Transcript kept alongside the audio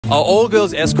Are all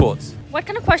girls escorts? What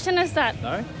kind of question is that?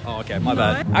 No? Oh, okay, my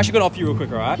bad. I actually got to offer you real quick,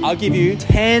 all right? I'll give you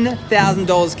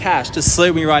 $10,000 cash to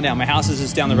sleep with me right now. My house is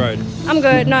just down the road. I'm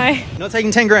good, no. You're not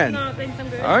taking 10 grand? No, thanks, I'm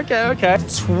good. Okay.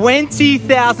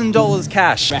 $20,000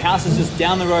 cash. My house is just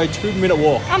down the road, 2-minute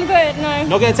walk. I'm good, no.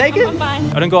 Not gonna take it? I'm fine.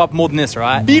 I don't go up more than this, all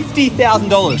right?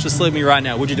 $50,000 to sleep with me right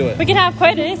now. Would you do it? We can have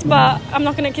quotas, but I'm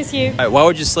not gonna kiss you. Why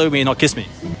would you sleep with me and not kiss me?